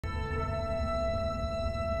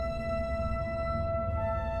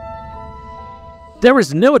There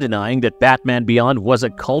is no denying that Batman Beyond was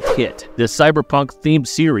a cult hit. The cyberpunk-themed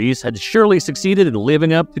series had surely succeeded in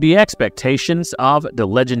living up to the expectations of the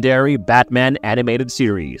legendary Batman animated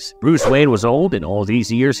series. Bruce Wayne was old, and all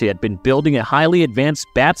these years he had been building a highly advanced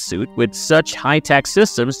Batsuit with such high-tech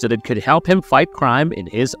systems that it could help him fight crime in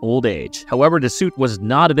his old age. However, the suit was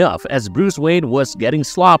not enough, as Bruce Wayne was getting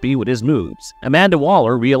sloppy with his moves. Amanda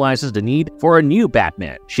Waller realizes the need for a new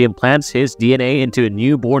Batman. She implants his DNA into a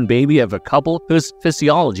newborn baby of a couple whose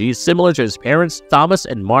physiology is similar to his parents, Thomas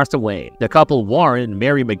and Martha Wayne. The couple Warren and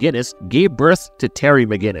Mary McGinnis gave birth to Terry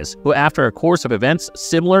McGinnis, who after a course of events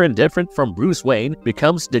similar and different from Bruce Wayne,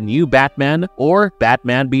 becomes the new Batman or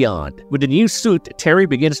Batman Beyond. With the new suit, Terry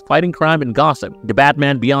begins fighting crime in Gotham. The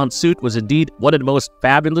Batman Beyond suit was indeed one of the most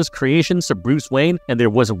fabulous creations of Bruce Wayne, and there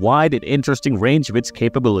was a wide and interesting range of its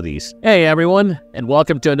capabilities. Hey everyone, and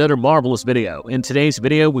welcome to another marvelous video. In today's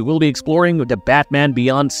video, we will be exploring the Batman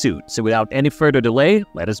Beyond suit, so without any further delay,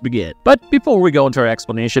 let us begin. But before we go into our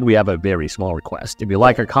explanation, we have a very small request. If you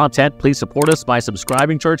like our content, please support us by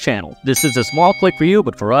subscribing to our channel. This is a small click for you,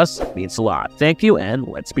 but for us, it means a lot. Thank you, and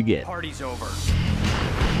let's begin. Party's over.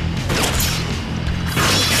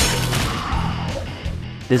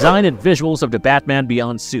 Design and visuals of the Batman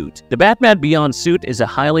Beyond suit. The Batman Beyond suit is a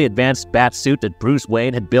highly advanced bat suit that Bruce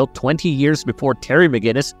Wayne had built 20 years before Terry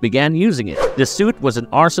McGinnis began using it. The suit was an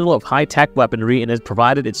arsenal of high-tech weaponry and has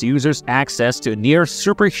provided its users access to a near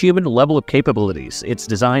superhuman level of capabilities. Its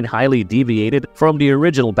design highly deviated from the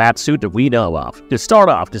original bat suit that we know of. To start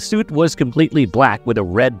off, the suit was completely black with a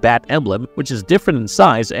red bat emblem, which is different in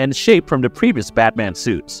size and shape from the previous Batman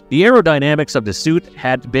suits. The aerodynamics of the suit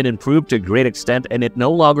had been improved to a great extent, and it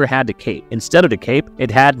no longer had the cape. Instead of the cape,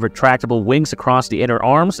 it had retractable wings across the inner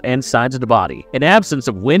arms and sides of the body. In absence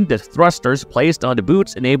of wind, the thrusters placed on the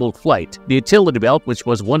boots enabled flight. The utility belt, which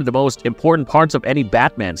was one of the most important parts of any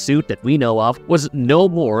Batman suit that we know of, was no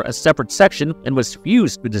more a separate section and was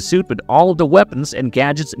fused with the suit with all of the weapons and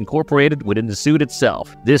gadgets incorporated within the suit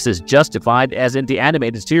itself. This is justified as in the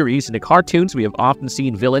animated series and the cartoons we have often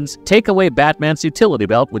seen villains take away Batman's utility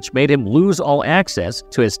belt, which made him lose all access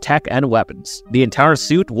to his tech and weapons. The entire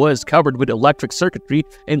suit was covered with electric circuitry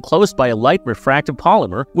enclosed by a light refractive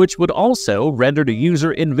polymer, which would also render the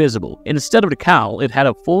user invisible. Instead of the cowl, it had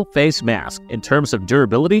a full-face mask. In terms of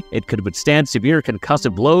durability, it could withstand severe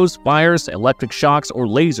concussive blows, fires, electric shocks, or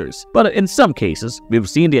lasers. But in some cases, we've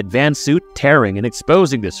seen the advanced suit tearing and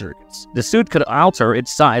exposing the circuits. The suit could alter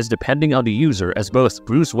its size depending on the user, as both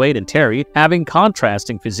Bruce Wayne and Terry, having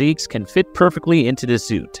contrasting physiques, can fit perfectly into the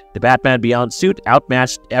suit. The Batman Beyond suit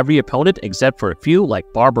outmatched every opponent except for a few like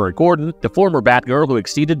Barbara Gordon, the former Batgirl who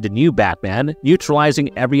exceeded the new Batman,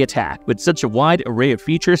 neutralizing every attack. With such a wide array of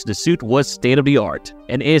features, the suit was state-of-the-art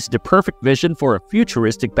and is the perfect vision for a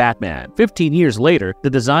futuristic Batman. 15 years later, the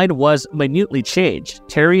design was minutely changed.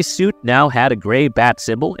 Terry's suit now had a gray bat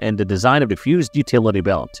symbol and the design of the fused utility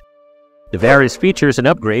belt. The various features and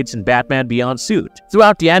upgrades in Batman Beyond suit.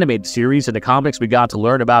 Throughout the animated series and the comics, we got to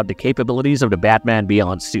learn about the capabilities of the Batman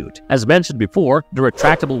Beyond suit. As mentioned before, the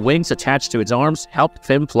retractable wings attached to its arms helped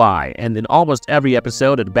him fly, and in almost every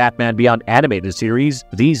episode of the Batman Beyond animated series,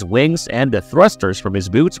 these wings and the thrusters from his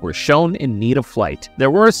boots were shown in need of flight.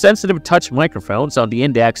 There were sensitive touch microphones on the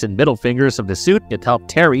index and middle fingers of the suit that helped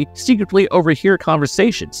Terry secretly overhear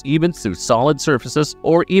conversations, even through solid surfaces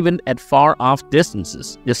or even at far-off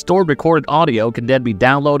distances. The stored recorded audio can then be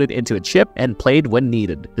downloaded into a chip and played when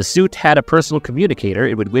needed. The suit had a personal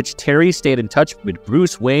communicator with which Terry stayed in touch with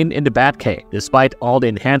Bruce Wayne in the Batcave. Despite all the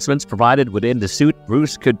enhancements provided within the suit,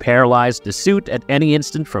 Bruce could paralyze the suit at any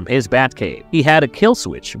instant from his Batcave. He had a kill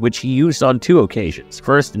switch, which he used on 2 occasions.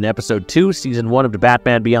 First, in episode 2, season 1 of the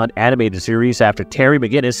Batman Beyond animated series, after Terry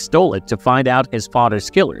McGinnis stole it to find out his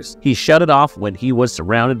father's killers. He shut it off when he was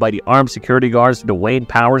surrounded by the armed security guards of the Wayne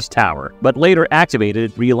Powers Tower, but later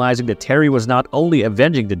activated it, realizing that Terry was not only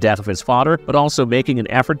avenging the death of his father, but also making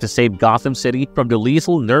an effort to save Gotham City from the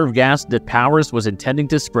lethal nerve gas that Powers was intending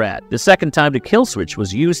to spread. The second time the kill switch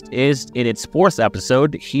was used is in its 4th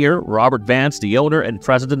episode. Here, Robert Vance, the owner and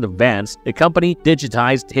president of Vance, the company,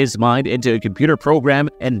 digitized his mind into a computer program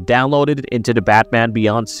and downloaded it into the Batman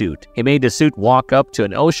Beyond suit. He made the suit walk up to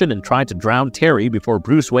an ocean and tried to drown Terry before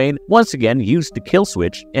Bruce Wayne once again used the kill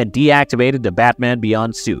switch and deactivated the Batman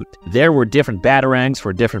Beyond suit. There were different batarangs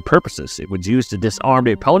for different purposes, surfaces. It was used to disarm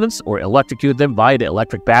the opponents or electrocute them via the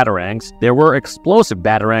electric batarangs. There were explosive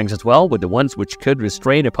batarangs as well, with the ones which could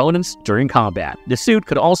restrain opponents during combat. The suit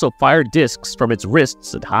could also fire discs from its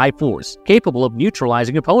wrists at high force, capable of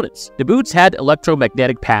neutralizing opponents. The boots had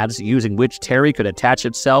electromagnetic pads using which Terry could attach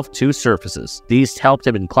himself to surfaces. These helped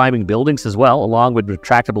him in climbing buildings as well, along with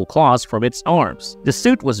retractable claws from its arms. The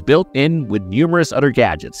suit was built in with numerous other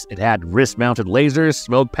gadgets. It had wrist-mounted lasers,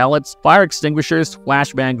 smoke pellets, fire extinguishers,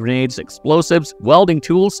 flashbang grenades, explosives, welding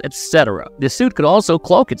tools, etc. The suit could also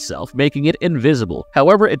cloak itself, making it invisible.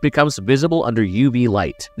 However, it becomes visible under UV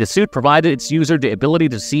light. The suit provided its user the ability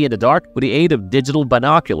to see in the dark with the aid of digital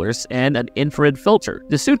binoculars and an infrared filter.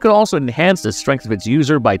 The suit could also enhance the strength of its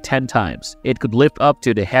user by 10 times. It could lift up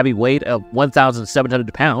to the heavy weight of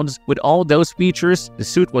 1,700 pounds. With all those features, the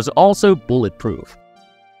suit was also bulletproof.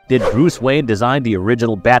 Did Bruce Wayne design the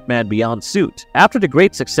original Batman Beyond suit? After the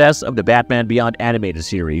great success of the Batman Beyond animated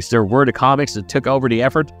series, there were the comics that took over the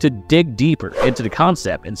effort to dig deeper into the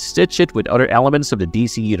concept and stitch it with other elements of the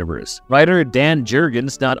DC universe. Writer Dan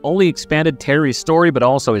Jurgens not only expanded Terry's story but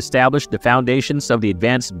also established the foundations of the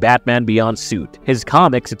advanced Batman Beyond suit. His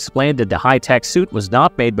comics explained that the high-tech suit was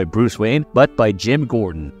not made by Bruce Wayne but by Jim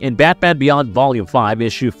Gordon. In Batman Beyond Volume 5,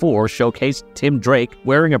 Issue 4 showcased Tim Drake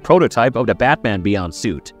wearing a prototype of the Batman Beyond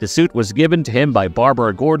suit. The suit was given to him by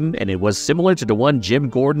Barbara Gordon, and it was similar to the one Jim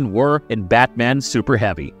Gordon wore in Batman Super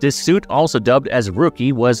Heavy. This suit, also dubbed as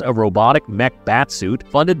Rookie, was a robotic mech batsuit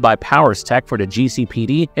funded by Powers Tech for the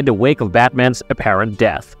GCPD in the wake of Batman's apparent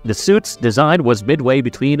death. The suit's design was midway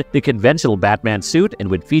between the conventional Batman suit and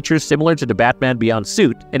with features similar to the Batman Beyond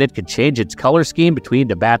suit, and it could change its color scheme between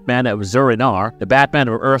the Batman of Zur-En-Arrh, the Batman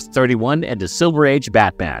of Earth 31, and the Silver Age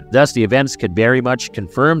Batman. Thus, the events could very much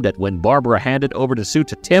confirm that when Barbara handed over the suit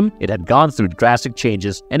to Tim, it had gone through drastic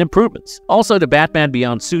changes and improvements. Also, the Batman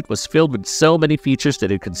Beyond suit was filled with so many features that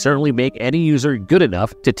it could certainly make any user good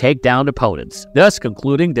enough to take down opponents, thus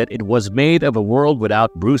concluding that it was made of a world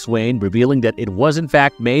without Bruce Wayne, revealing that it was in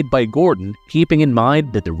fact made by Gordon, keeping in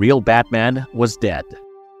mind that the real Batman was dead.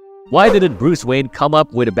 Why didn't Bruce Wayne come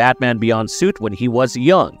up with a Batman Beyond suit when he was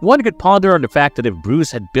young? One could ponder on the fact that if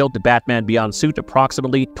Bruce had built the Batman Beyond suit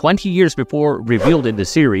approximately 20 years before revealed in the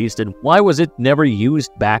series, then why was it never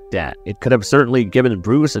used back then? It could have certainly given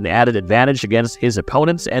Bruce an added advantage against his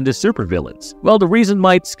opponents and the supervillains. Well, the reason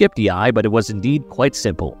might skip the eye, but it was indeed quite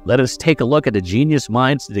simple. Let us take a look at the genius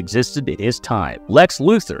minds that existed in his time. Lex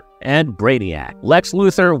Luthor and Brainiac. Lex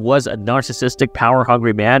Luthor was a narcissistic,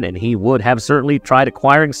 power-hungry man, and he would have certainly tried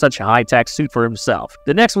acquiring such a high-tech suit for himself.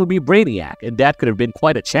 The next would be Brainiac, and that could have been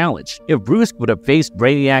quite a challenge. If Bruce would have faced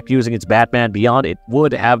Brainiac using its Batman Beyond, it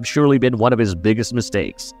would have surely been one of his biggest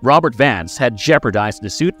mistakes. Robert Vance had jeopardized the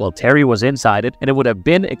suit while Terry was inside it, and it would have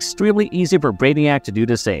been extremely easy for Brainiac to do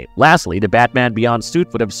the same. Lastly, the Batman Beyond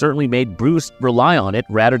suit would have certainly made Bruce rely on it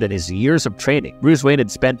rather than his years of training. Bruce Wayne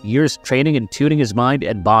had spent years training and tuning his mind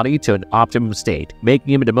and body to an optimum state,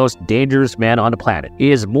 making him the most dangerous man on the planet.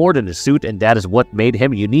 He is more than a suit, and that is what made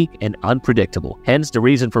him unique and unpredictable. Hence, the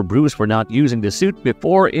reason for Bruce for not using the suit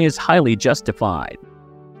before is highly justified.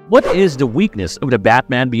 What is the weakness of the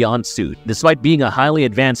Batman Beyond suit? Despite being a highly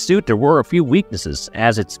advanced suit, there were a few weaknesses.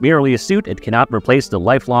 As it's merely a suit, it cannot replace the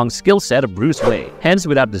lifelong skill set of Bruce Wayne. Hence,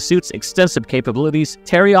 without the suit's extensive capabilities,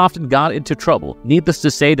 Terry often got into trouble. Needless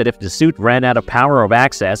to say that if the suit ran out of power of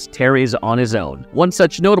access, Terry is on his own. One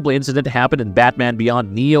such notable incident happened in Batman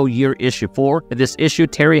Beyond Neo Year Issue 4. In this issue,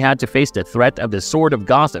 Terry had to face the threat of the Sword of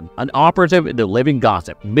Gotham, an operative in the living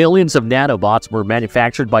Gotham. Millions of nanobots were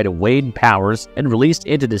manufactured by the Wayne powers and released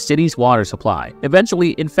into the city's water supply,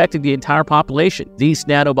 eventually infecting the entire population. These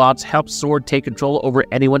nanobots helped Sword take control over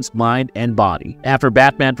anyone's mind and body. After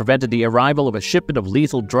Batman prevented the arrival of a shipment of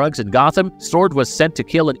lethal drugs in Gotham, Sword was sent to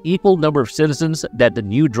kill an equal number of citizens that the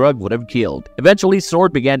new drug would have killed. Eventually,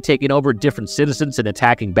 Sword began taking over different citizens and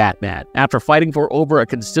attacking Batman. After fighting for over a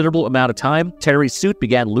considerable amount of time, Terry's suit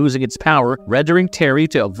began losing its power, rendering Terry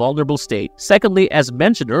to a vulnerable state. Secondly, as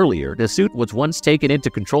mentioned earlier, the suit was once taken into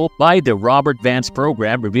control by the Robert Vance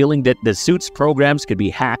program, revealing that the suit's programs could be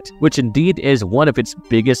hacked, which indeed is one of its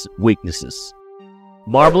biggest weaknesses.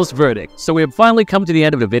 Marvel's verdict. So we have finally come to the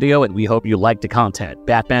end of the video, and we hope you liked the content.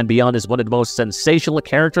 Batman Beyond is one of the most sensational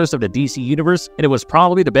characters of the DC universe, and it was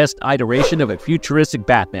probably the best iteration of a futuristic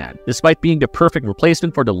Batman. Despite being the perfect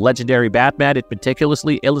replacement for the legendary Batman, it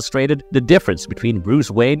meticulously illustrated the difference between Bruce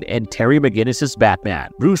Wayne and Terry McGinnis' Batman.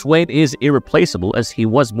 Bruce Wayne is irreplaceable as he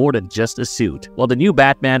was more than just a suit. While the new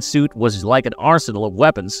Batman suit was like an arsenal of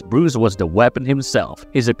weapons, Bruce was the weapon himself.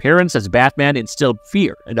 His appearance as Batman instilled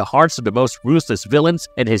fear in the hearts of the most ruthless villains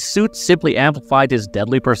villains, and his suit simply amplified his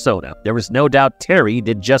deadly persona. There was no doubt Terry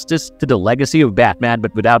did justice to the legacy of Batman,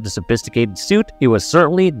 but without the sophisticated suit, he was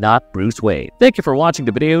certainly not Bruce Wayne. Thank you for watching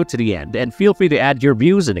the video to the end, and feel free to add your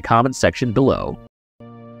views in the comment section below.